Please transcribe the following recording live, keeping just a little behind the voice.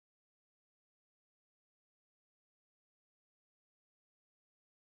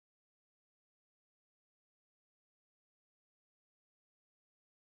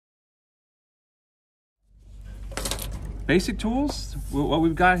basic tools. What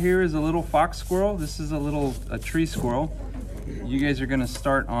we've got here is a little fox squirrel. This is a tree squirrel. You guys are gonna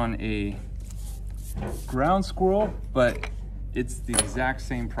start on a ground squirrel, but it's the exact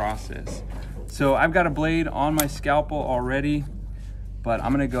same process. So I've got a blade on my scalpel already, but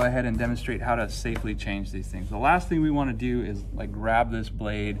I'm gonna go ahead and demonstrate how to safely change these things. The last thing we wanna do is like grab this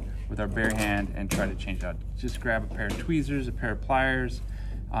blade with our bare hand and try to change it out. Just grab a pair of tweezers, a pair of pliers.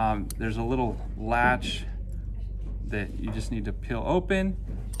 There's a little latch that you just need to peel open,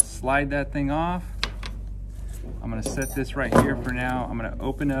 slide that thing off. I'm gonna set this right here for now. I'm gonna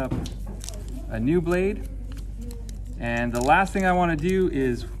open up a new blade. And the last thing I wanna do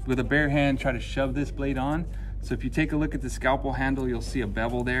is, with a bare hand, try to shove this blade on. So if you take a look at the scalpel handle, you'll see a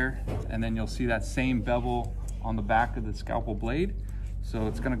bevel there, and then you'll see that same bevel on the back of the scalpel blade. So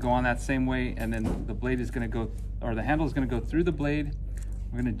it's gonna go on that same way, and then the blade is gonna go, or the handle is gonna go through the blade.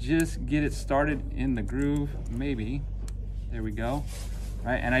 We're gonna just get it started in the groove, maybe. There we go,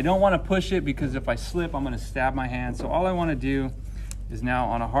 right? And I don't wanna push it, because if I slip, I'm gonna stab my hand. So all I wanna do is now,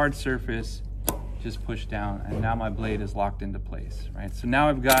 on a hard surface, just push down, and now my blade is locked into place, right? So now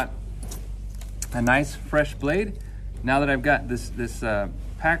I've got a nice fresh blade. Now that I've got this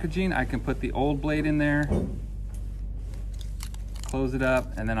packaging, I can put the old blade in there, close it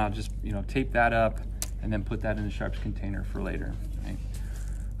up, and then I'll just tape that up and then put that in the sharps container for later, right?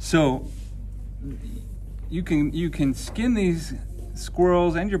 So you can skin these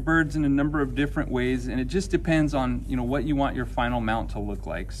squirrels and your birds in a number of different ways, and it just depends on what you want your final mount to look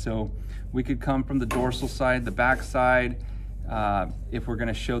like. So we could come from the dorsal side, the back side, if we're going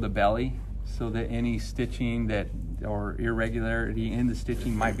to show the belly, so that any stitching or irregularity in the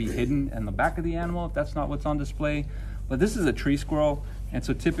stitching might be hidden in the back of the animal if that's not what's on display. But this is a tree squirrel, and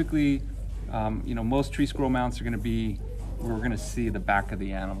so typically, most tree squirrel mounts are going to be, we're going to see the back of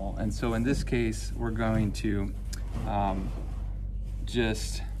the animal. And so in this case, we're going to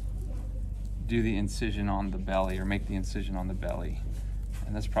just do the incision on the belly, or make the incision on the belly.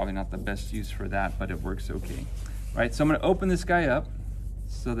 And that's probably not the best use for that, but it works okay. Right, so I'm gonna open this guy up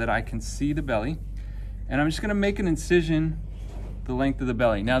so that I can see the belly. And I'm just gonna make an incision the length of the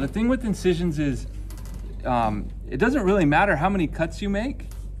belly. Now the thing with incisions is, it doesn't really matter how many cuts you make,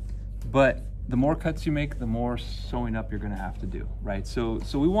 but the more cuts you make, the more sewing up you're gonna have to do, right? So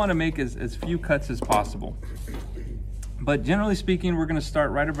we wanna make as few cuts as possible. But generally speaking, we're gonna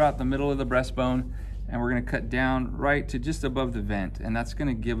start right about the middle of the breastbone, and we're gonna cut down right to just above the vent, and that's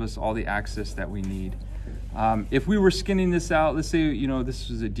gonna give us all the access that we need. If we were skinning this out, let's say this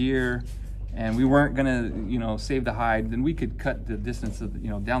was a deer, and we weren't gonna save the hide, then we could cut the distance of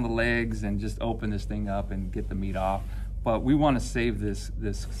down the legs and just open this thing up and get the meat off. But we want to save this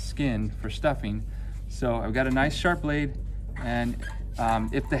skin for stuffing. So I've got a nice sharp blade, and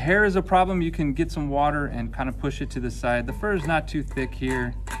if the hair is a problem, you can get some water and kind of push it to the side. The fur is not too thick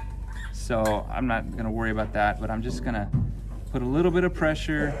here, so I'm not gonna worry about that, but I'm just gonna put a little bit of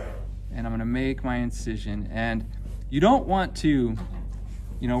pressure, and I'm gonna make my incision. And you don't want to,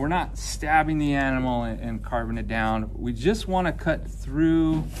 we're not stabbing the animal and carving it down. We just wanna cut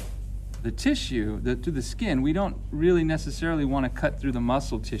through the tissue, through the skin. We don't really necessarily wanna cut through the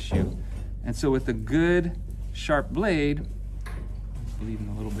muscle tissue. And so with a good sharp blade, bleeding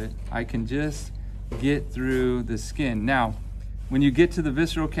a little bit, I can just get through the skin. Now, when you get to the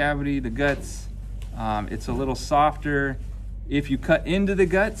visceral cavity, the guts, it's a little softer. If you cut into the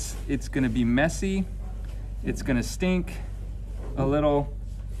guts, it's gonna be messy. It's gonna stink a little,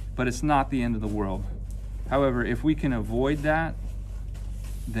 but it's not the end of the world. However, if we can avoid that,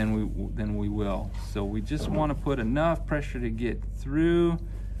 then we will. So we just wanna put enough pressure to get through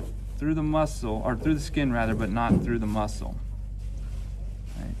the muscle, or through the skin rather, but not through the muscle.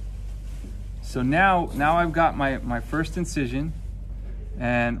 Right. So now I've got my first incision.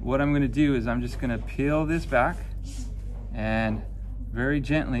 And what I'm gonna do is I'm just gonna peel this back, and very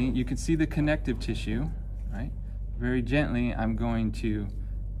gently, you can see the connective tissue, right? Very gently, I'm going to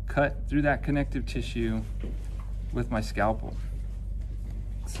cut through that connective tissue with my scalpel.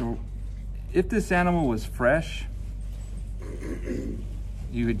 So if this animal was fresh,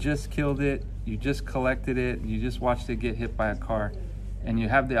 you had just killed it, you just collected it, you just watched it get hit by a car, and you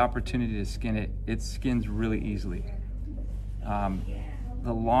have the opportunity to skin it, it skins really easily.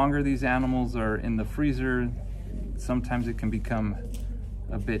 The longer these animals are in the freezer, sometimes it can become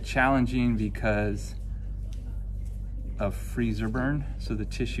a bit challenging because of freezer burn. So the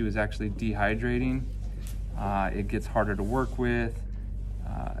tissue is actually dehydrating. It gets harder to work with.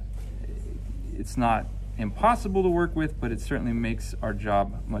 It's not impossible to work with, but it certainly makes our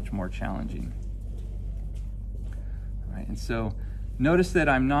job much more challenging. All right, and so Notice that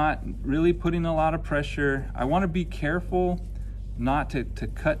I'm not really putting a lot of pressure. I want to be careful not to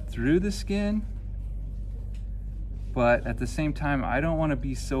cut through the skin, but at the same time, I don't want to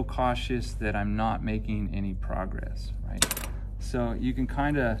be so cautious that I'm not making any progress, right? So you can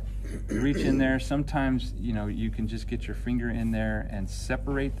kind of reach in there. Sometimes, you know, you can just get your finger in there and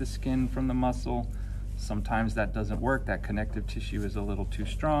separate the skin from the muscle. Sometimes that doesn't work. That connective tissue is a little too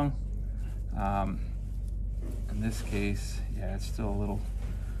strong. In this case, yeah, it's still a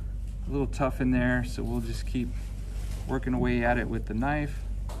little tough in there, so we'll just keep working away at it with the knife.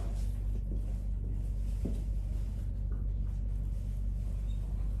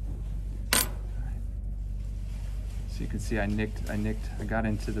 So you can see I got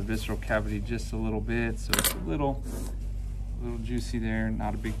into the visceral cavity just a little bit, so it's a little juicy there,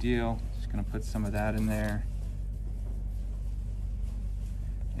 not a big deal. Just gonna put some of that in there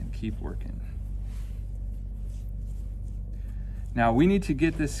and keep working. Now we need to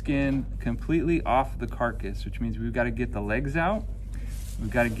get this skin completely off the carcass, which means we've got to get the legs out, we've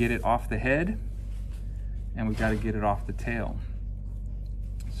got to get it off the head, and we've got to get it off the tail.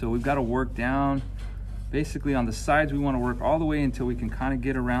 So we've got to work down, basically on the sides. We want to work all the way until we can kind of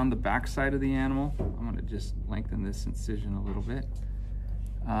get around the back side of the animal. I'm going to just lengthen this incision a little bit.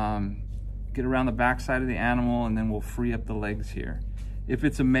 Get around the back side of the animal, and then we'll free up the legs here. If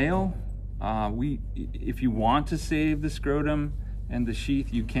it's a male, if you want to save the scrotum and the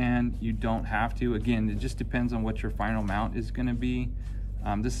sheath, you can. You don't have to. Again, it just depends on what your final mount is going to be.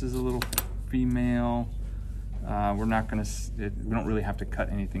 This is a little female. We don't really have to cut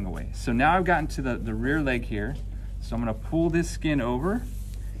anything away. So now I've gotten to the rear leg here. So I'm going to pull this skin over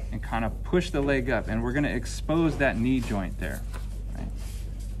and kind of push the leg up, and we're going to expose that knee joint there. Right?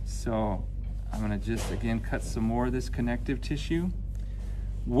 So I'm going to just again cut some more of this connective tissue.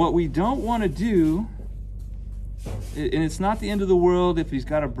 What we don't want to do, and it's not the end of the world if he's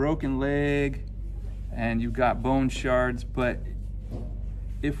got a broken leg and you've got bone shards, but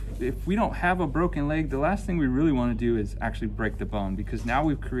if we don't have a broken leg, the last thing we really want to do is actually break the bone, because now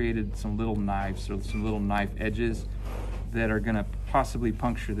we've created some little knives or some little knife edges that are going to possibly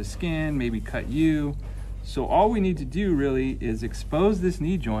puncture the skin, maybe cut you. So all we need to do really is expose this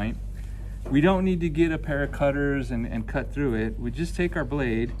knee joint. We don't need to get a pair of cutters and cut through it. We just take our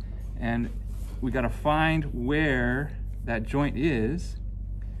blade and we got to find where that joint is,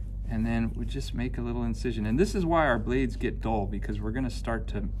 and then we just make a little incision. And this is why our blades get dull, because we're going to start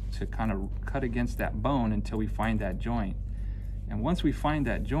to kind of cut against that bone until we find that joint. And once we find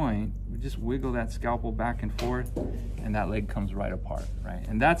that joint, we just wiggle that scalpel back and forth, and that leg comes right apart, right?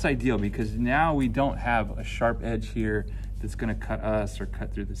 And that's ideal, because now we don't have a sharp edge here that's going to cut us or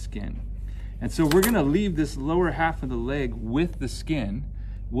cut through the skin. And so we're going to leave this lower half of the leg with the skin.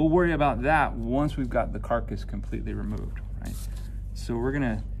 We'll worry about that once we've got the carcass completely removed, right? So we're going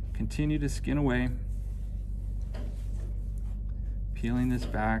to continue to skin away, peeling this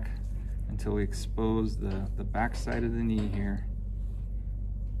back until we expose the back side of the knee here.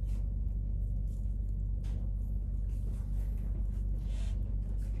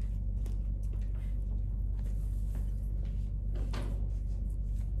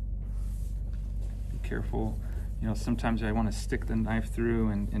 Careful, you know, sometimes I want to stick the knife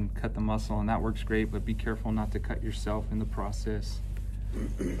through and cut the muscle, and that works great, but be careful not to cut yourself in the process.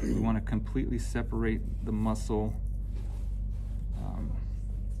 We want to completely separate the muscle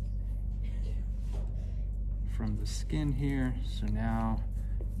from the skin here. So now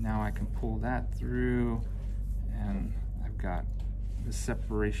I can pull that through, and I've got the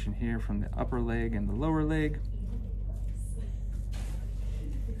separation here from the upper leg and the lower leg.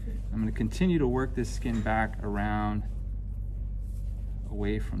 I'm going to continue to work this skin back around,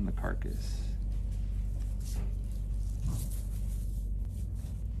 away from the carcass.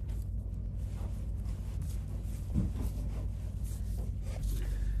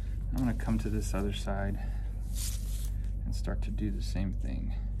 I'm going to come to this other side and start to do the same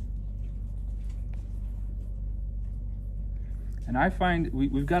thing. And I find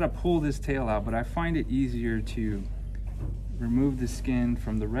we've got to pull this tail out, but I find it easier to remove the skin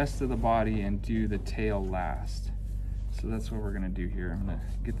from the rest of the body and do the tail last. So that's what we're going to do here. I'm going to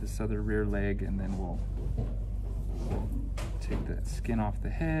get this other rear leg, and then we'll take the skin off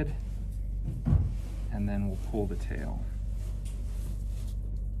the head, and then we'll pull the tail.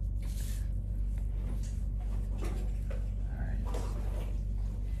 All right.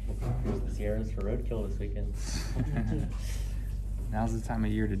 Here's the Sierras for roadkill this weekend. Now's the time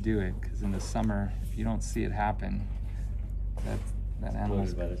of year to do it, because in the summer, if you don't see it happen, that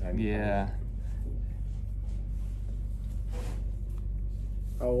animal's, by the time yeah.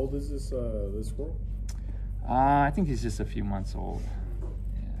 How old is this squirrel? I think he's just a few months old.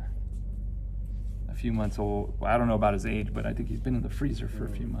 Yeah. A few months old. Well, I don't know about his age, but I think he's been in the freezer for a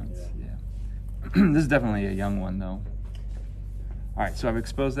few months. Yeah. This is definitely a young one though. All right, so I've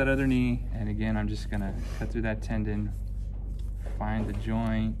exposed that other knee, and again, I'm just gonna cut through that tendon, find the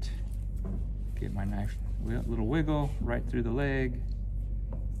joint, get my knife, little wiggle right through the leg,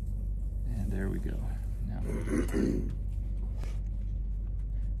 and there we go. Now,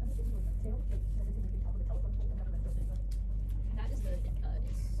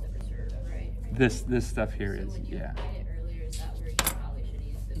 this stuff here is, yeah.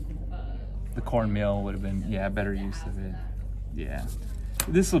 The cornmeal would have been, yeah, better use of it. Yeah,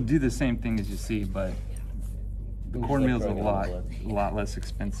 this will do the same thing as you see, but the cornmeal's a lot less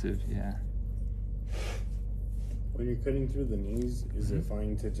expensive. Yeah. When you're cutting through the knees, is it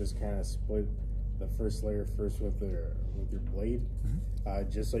fine to just kind of split the first layer first with your blade,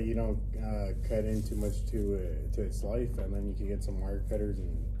 just so you don't cut in too much to its life, and then you can get some wire cutters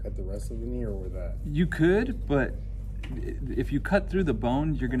and cut the rest of the knee, or with that? You could, but if you cut through the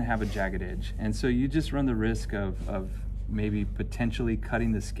bone, you're going to have a jagged edge, and so you just run the risk of maybe potentially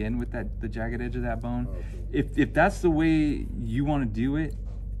cutting the skin with the jagged edge of that bone. Okay. If that's the way you want to do it,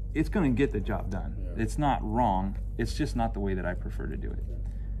 it's going to get the job done. Yeah. It's not wrong. It's just not the way that I prefer to do it. Yeah.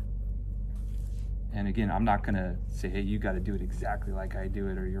 And again, I'm not going to say, hey, you got to do it exactly like I do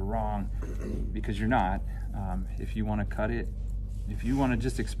it, or you're wrong, because you're not. If you want to cut it, if you want to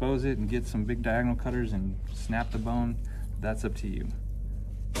just expose it and get some big diagonal cutters and snap the bone, that's up to you.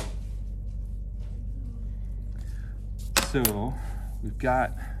 So we've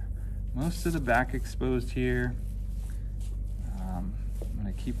got most of the back exposed here. I'm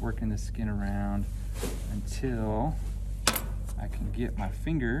going to keep working the skin around until I can get my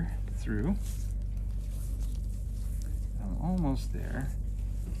finger through. I'm almost there.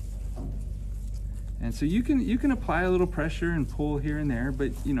 And so you can apply a little pressure and pull here and there,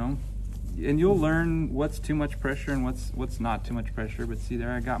 but you know, and you'll learn what's too much pressure and what's not too much pressure. But see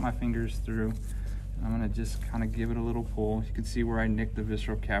there, I got my fingers through. I'm gonna just kind of give it a little pull. You can see where I nicked the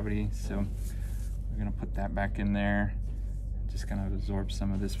visceral cavity, so we're gonna put that back in there. Just gonna absorb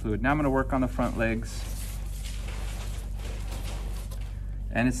some of this fluid. Now I'm gonna work on the front legs.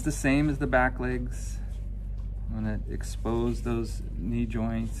 And it's the same as the back legs. I'm gonna expose those knee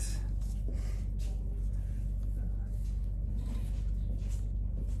joints.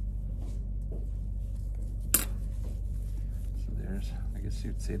 So there's, I guess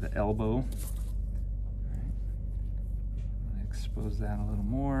you'd say, the elbow. Expose that a little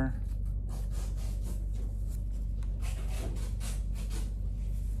more.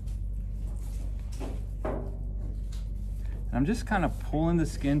 And I'm just kind of pulling the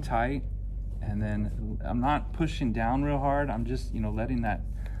skin tight, and then I'm not pushing down real hard. I'm just, you know, letting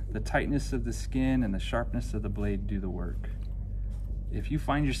the tightness of the skin and the sharpness of the blade do the work. If you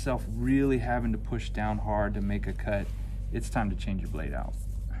find yourself really having to push down hard to make a cut, it's time to change your blade out.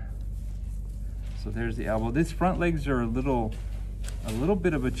 So there's the elbow. These front legs are a little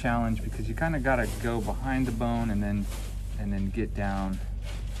bit of a challenge because you kind of got to go behind the bone and then get down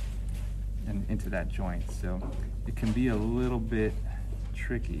and into that joint. So it can be a little bit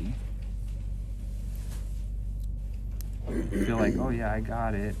tricky. You feel like, oh yeah, I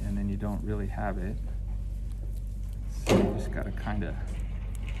got it, and then you don't really have it. So you just got to kind of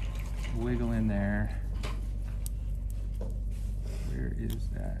wiggle in there. Where is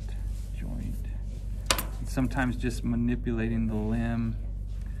that joint? And sometimes just manipulating the limb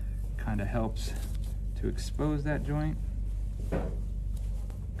kind of helps to expose that joint.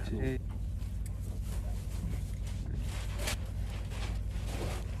 Okay.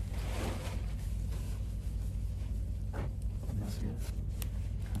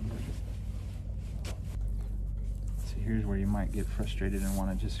 Here's where you might get frustrated and want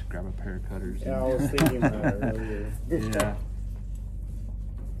to just grab a pair of cutters. Yeah, I was thinking that earlier. Yeah.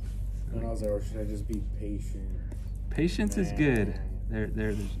 And I was like, or should I just be patient? Patience is good.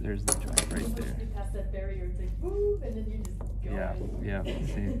 There's the joint right there. You pass that barrier, it's like boom, and then you just go. Yeah, yeah.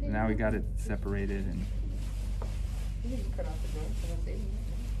 See, now we got it separated, and You can cut off the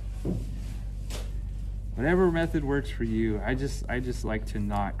joint. whatever method works for you. I just like to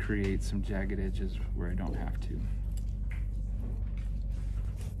not create some jagged edges where I don't have to.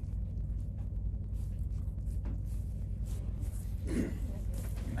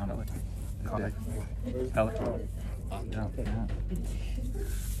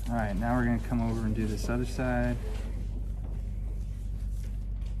 All right, now we're going to come over and do this other side.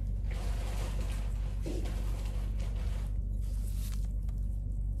 A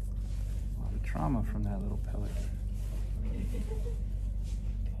lot of trauma from that little pellet.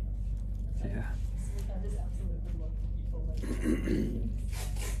 Yeah. just absolutely love people.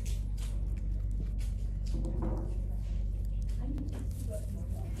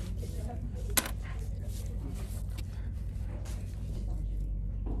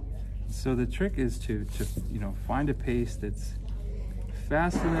 So the trick is to you know, find a pace that's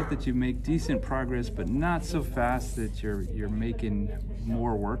fast enough that you make decent progress, but not so fast that you're making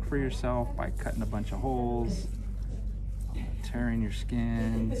more work for yourself by cutting a bunch of holes, tearing your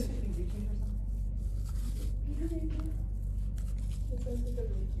skins.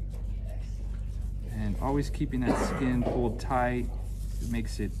 And always keeping that skin pulled tight. It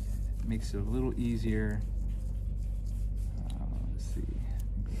makes it a little easier. Let's see,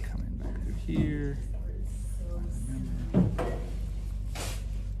 coming back through here.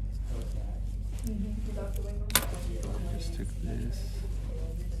 I just took this.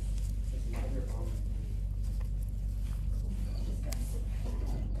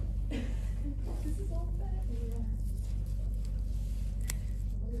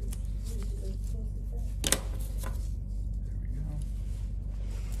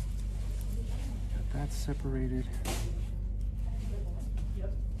 That's separated.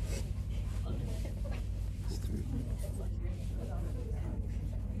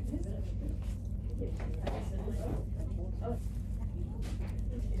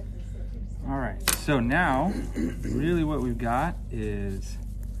 All right, so now really what we've got is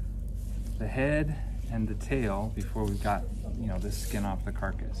the head and the tail before we've got, you know, the skin off the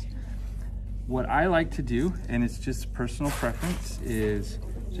carcass. What I like to do, and it's just personal preference, is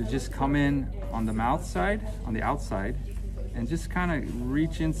to just come in on the mouth side, on the outside, and just kind of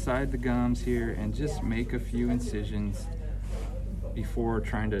reach inside the gums here and just make a few incisions before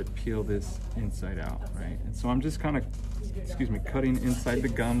trying to peel this inside out, right? And so I'm just kind of, excuse me, cutting inside the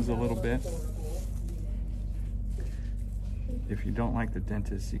gums a little bit. If you don't like the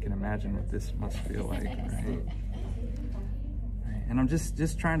dentist, you can imagine what this must feel like, right? And I'm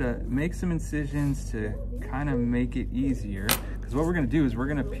just trying to make some incisions to kind of make it easier, because what we're gonna do is we're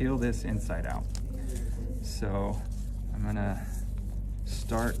gonna peel this inside out. So I'm gonna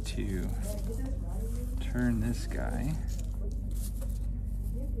start to turn this guy.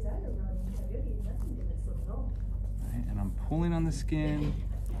 Right, and I'm pulling on the skin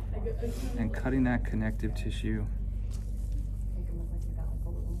and cutting that connective tissue.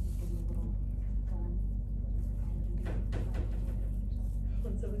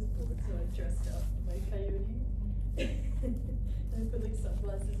 So I dressed up like Coyote. And I put like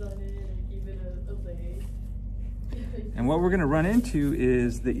sunglasses on it and gave it a lay. And what we're gonna run into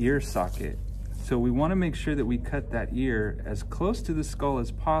is the ear socket. So we wanna make sure that we cut that ear as close to the skull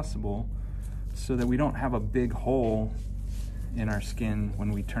as possible so that we don't have a big hole in our skin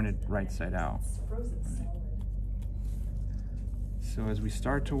when we turn it right side out. Right. So as we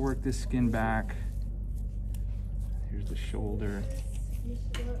start to work this skin back, here's the shoulder.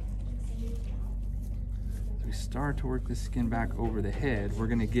 As we start to work the skin back over the head, we're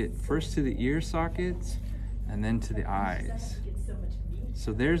gonna get first to the ear sockets and then to the eyes.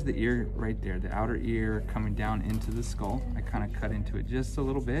 So there's the ear right there, the outer ear coming down into the skull. I kind of cut into it just a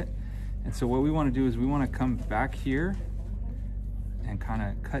little bit. And so what we want to do is we want to come back here and kind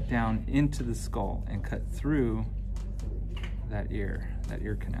of cut down into the skull and cut through that ear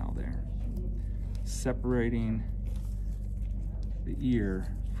canal there, separating the ear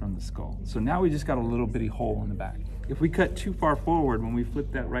from the skull. So now we just got a little bitty hole in the back. If we cut too far forward, when we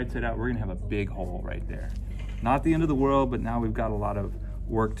flip that right side out, we're gonna have a big hole right there. Not the end of the world, but now we've got a lot of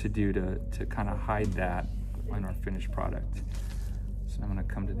work to do to kind of hide that in our finished product. So I'm gonna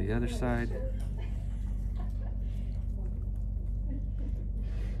come to the other side.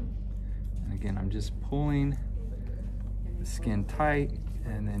 And again, I'm just pulling the skin tight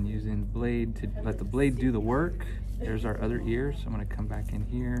and then using the blade to let the blade do the work. There's our other ear, so I'm gonna come back in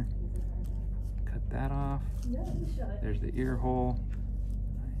here, cut that off. There's the ear hole.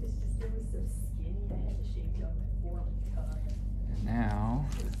 And now,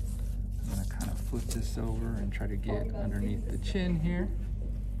 I'm gonna kind of flip this over and try to get underneath the chin here.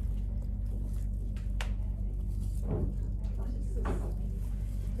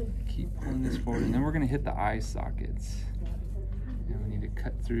 Keep pulling this forward, and then we're gonna hit the eye sockets. And we need to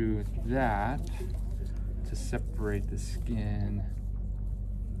cut through that to separate the skin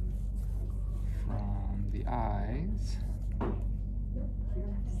from the eyes. All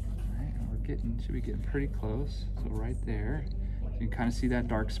right, and we're should be getting pretty close. So right there, you can kind of see that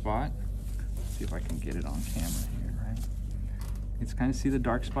dark spot. Let's see if I can get it on camera here, right? You can kind of see the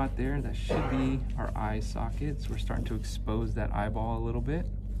dark spot there. That should be our eye sockets. We're starting to expose that eyeball a little bit.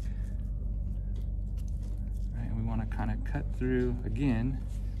 All right, and we want to kind of cut through again,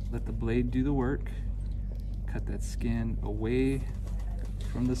 let the blade do the work. cut that skin away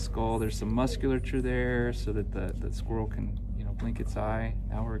from the skull. There's some musculature there so that the squirrel can, you know, blink its eye.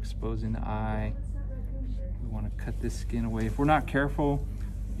 Now we're exposing the eye. We want to cut this skin away. If we're not careful,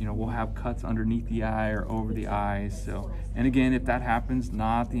 you know, we'll have cuts underneath the eye or over the eyes. So, and again, if that happens,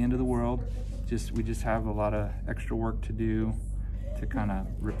 not the end of the world. We just have a lot of extra work to do to kind of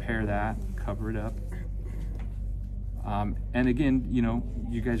repair that, cover it up. And again, you know,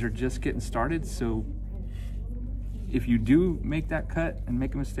 you guys are just getting started, so if you do make that cut and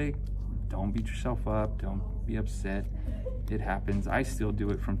make a mistake, don't beat yourself up, don't be upset. It happens. I still do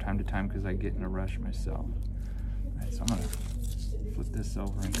it from time to time because I get in a rush myself. All right, so I'm gonna flip this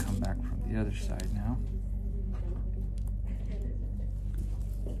over and come back from the other side now.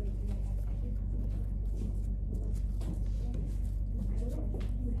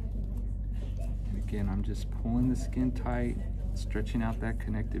 And again, I'm just pulling the skin tight, stretching out that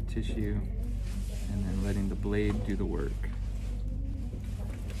connective tissue, and then letting the blade do the work.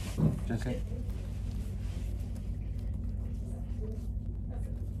 Jessica?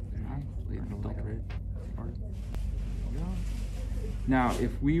 Now,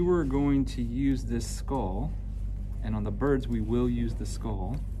 if we were going to use this skull, and on the birds we will use the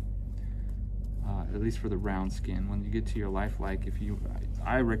skull, at least for the round skin. When you get to your lifelike,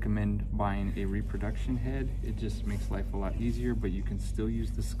 I recommend buying a reproduction head. It just makes life a lot easier, but you can still use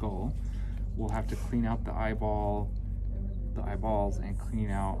the skull. We'll have to clean out the eyeballs and clean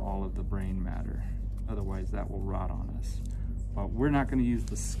out all of the brain matter. Otherwise that will rot on us. But we're not going to use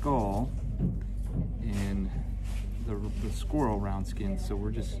the skull in the squirrel round skin, so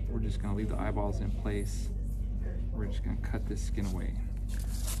we're just going to leave the eyeballs in place. We're just going to cut this skin away.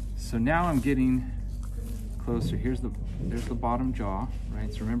 So now I'm getting closer. There's the bottom jaw,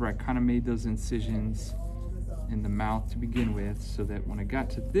 right? So remember, I kind of made those incisions in the mouth to begin with, so that when I got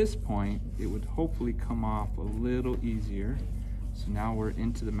to this point, it would hopefully come off a little easier. So now we're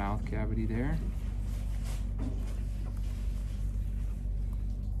into the mouth cavity there.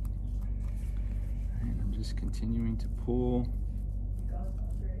 And I'm just continuing to pull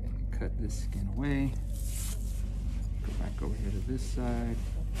and cut this skin away. Go back over here to this side.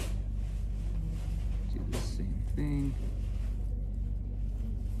 Do the same thing.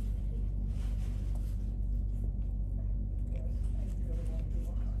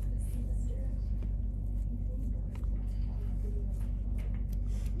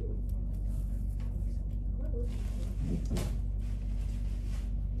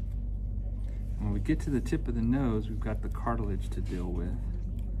 When we get to the tip of the nose, we've got the cartilage to deal with.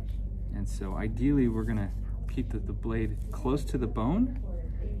 And so ideally we're gonna keep the blade close to the bone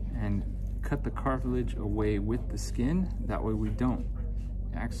and cut the cartilage away with the skin. That way we don't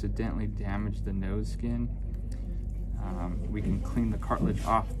accidentally damage the nose skin. We can clean the cartilage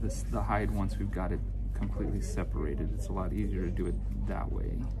off the hide once we've got it completely separated. It's a lot easier to do it that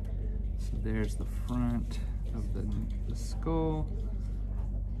way. So there's the front of the skull.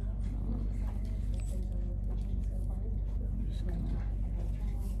 I'm just gonna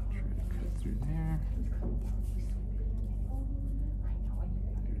try to cut through there.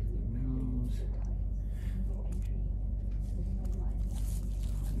 There's the nose.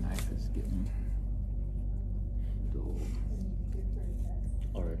 The knife is getting dull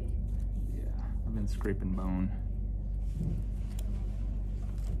already. Yeah, I've been scraping bone.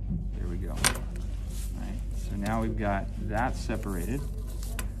 There we go. All right, so now we've got that separated.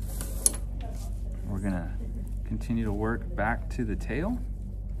 We're gonna continue to work back to the tail.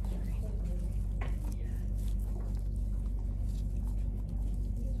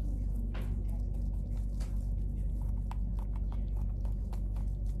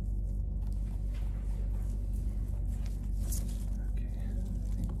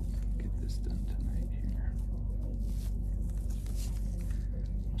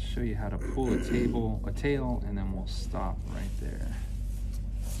 Show you how to pull a tail, and then we'll stop right there.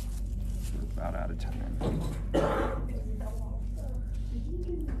 We're about out of time.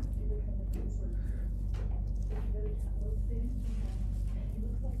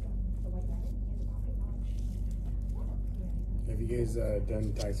 Have you guys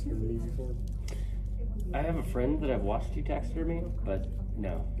done taxidermy before? I have a friend that I've watched do taxidermy, but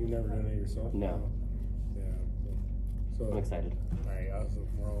no. You've never done it yourself? No. Yeah. So I'm excited. All right, awesome.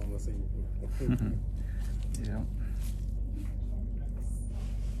 We're all on the same. Yeah.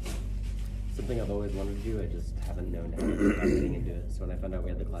 Something I've always wanted to do, I just haven't known how to start getting into it. So when I found out we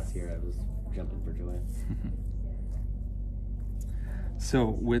had the class here, I was jumping for joy.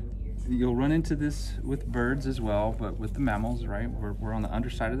 So you'll run into this with birds as well, but with the mammals, right? We're on the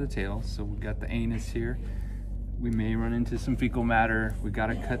underside of the tail, so we've got the anus here. We may run into some fecal matter. We got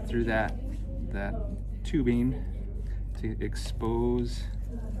to cut through that tubing to expose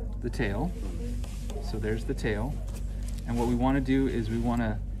the tail. So there's the tail. And what we want to do is we want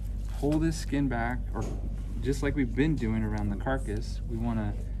to pull this skin back, or just like we've been doing around the carcass, we want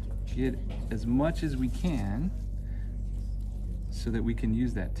to get as much as we can so that we can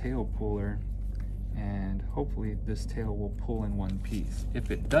use that tail puller, and hopefully this tail will pull in one piece.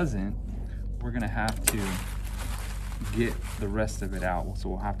 If it doesn't, we're gonna have to get the rest of it out. So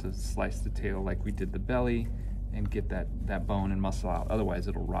we'll have to slice the tail like we did the belly and get that bone and muscle out. Otherwise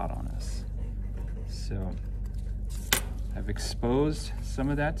it'll rot on us. So I've exposed some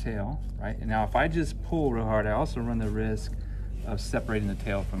of that tail, right? And now if I just pull real hard, I also run the risk of separating the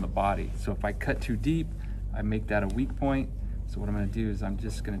tail from the body. So if I cut too deep, I make that a weak point. So what I'm gonna do is I'm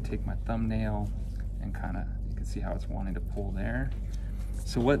just gonna take my thumbnail and you can see how it's wanting to pull there.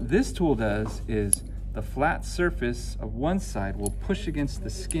 So what this tool does is the flat surface of one side will push against the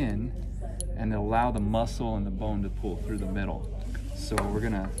skin and allow the muscle and the bone to pull through the middle. So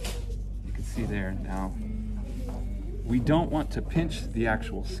you can see there now, we don't want to pinch the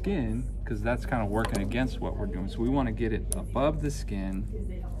actual skin because that's kind of working against what we're doing. So we want to get it above the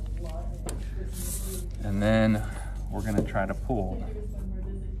skin, and then we're going to try to pull.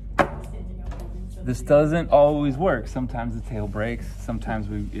 This doesn't always work. Sometimes the tail breaks, sometimes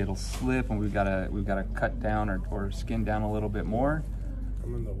it'll slip, and we've got to cut down or skin down a little bit more.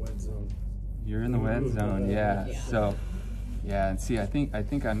 I'm in the wet zone. You're in the wet zone, yeah. So yeah, and see, I think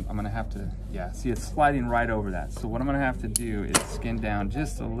I'm gonna have to, yeah, see, it's sliding right over that. So what I'm gonna have to do is skin down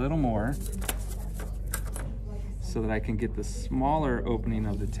just a little more so that I can get the smaller opening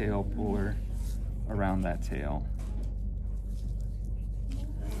of the tail puller around that tail.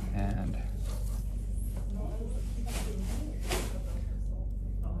 And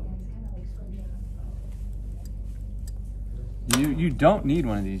you don't need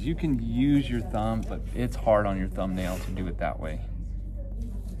one of these. You can use your thumb, but it's hard on your thumbnail to do it that way.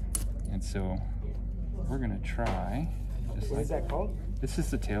 And so we're gonna try. What is that called? This is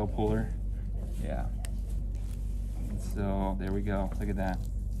the tail puller. Yeah. And so there we go. Look at that.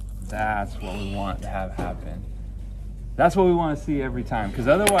 That's what we want to have happen. That's what we want to see every time, because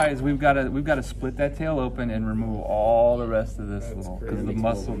otherwise we've got to split that tail open and remove all the rest of this little, because the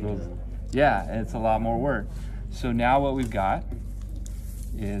muscle goes. Yeah, it's a lot more work. So now what we've got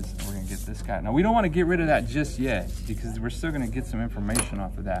is we're gonna get this guy. Now we don't want to get rid of that just yet because we're still gonna get some information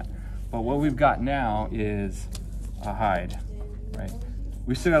off of that. But what we've got now is a hide, right?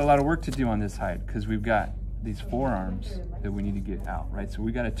 We've still got a lot of work to do on this hide because we've got these forearms that we need to get out, right? So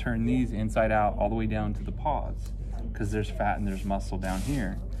we got to turn these inside out all the way down to the paws because there's fat and there's muscle down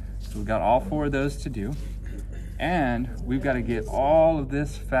here. So we've got all 4 of those to do. And we've got to get all of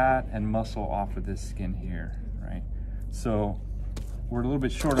this fat and muscle off of this skin here, right? So we're a little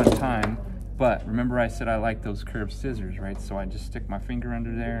bit short on time, but remember I said I like those curved scissors, right? So I just stick my finger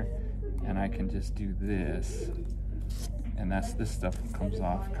under there and I can just do this. And this stuff comes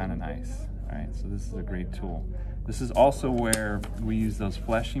off kind of nice, right? So this is a great tool. This is also where we use those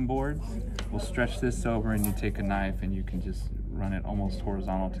fleshing boards. We'll stretch this over and you take a knife and you can just run it almost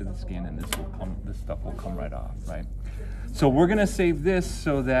horizontal to the skin and this stuff will come right off, right? So we're gonna save this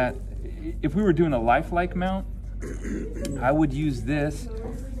so that if we were doing a lifelike mount, I would use this.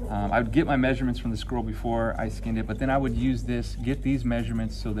 I would get my measurements from the squirrel before I skinned it, but then I would use this, get these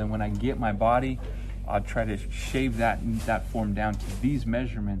measurements, so then when I get my body, I'll try to shave that form down to these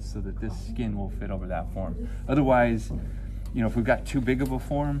measurements so that this skin will fit over that form. Otherwise, you know, if we've got too big of a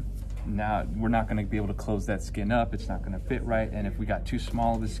form, now we're not going to be able to close that skin up. It's not going to fit right. And if we got too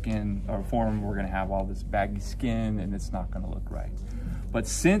small of a skin or form, we're going to have all this baggy skin and it's not going to look right. But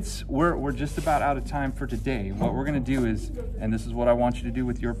since we're just about out of time for today, what we're going to do is, and this is what I want you to do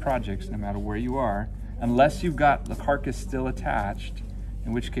with your projects, no matter where you are, unless you've got the carcass still attached,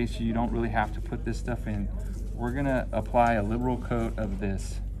 in which case you don't really have to put this stuff in, we're going to apply a liberal coat of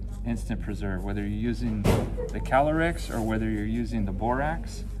this instant preserve. Whether you're using the Calyrex or whether you're using the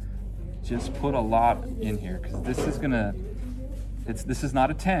borax, just put a lot in here, because this is gonna, this is not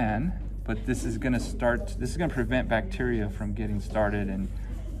a tan, but this is gonna prevent bacteria from getting started. And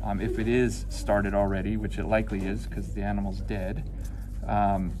if it is started already, which it likely is because the animal's dead,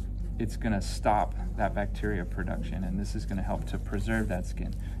 it's gonna stop that bacteria production, and this is gonna help to preserve that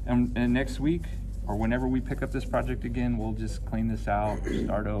skin. And next week, or whenever we pick up this project again, we'll just clean this out,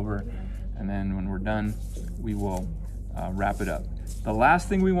 start over, and then when we're done, we will wrap it up. The last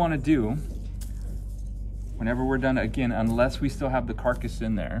thing we want to do, whenever we're done, again, unless we still have the carcass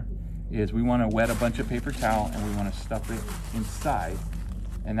in there, is we want to wet a bunch of paper towel and we want to stuff it inside,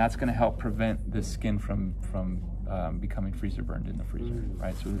 and that's going to help prevent the skin from becoming freezer burned in the freezer,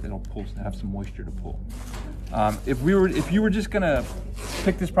 right? So it'll pull, have some moisture to pull. If you were just gonna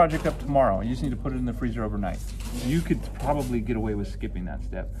pick this project up tomorrow, you just need to put it in the freezer overnight. You could probably get away with skipping that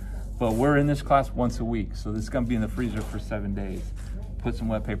step. But we're in this class once a week, so this is gonna be in the freezer for 7 days. Put some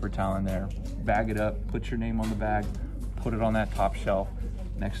wet paper towel in there, bag it up, put your name on the bag, put it on that top shelf.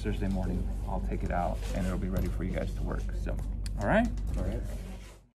 Next Thursday morning, I'll take it out and it'll be ready for you guys to work. So, all right? All right.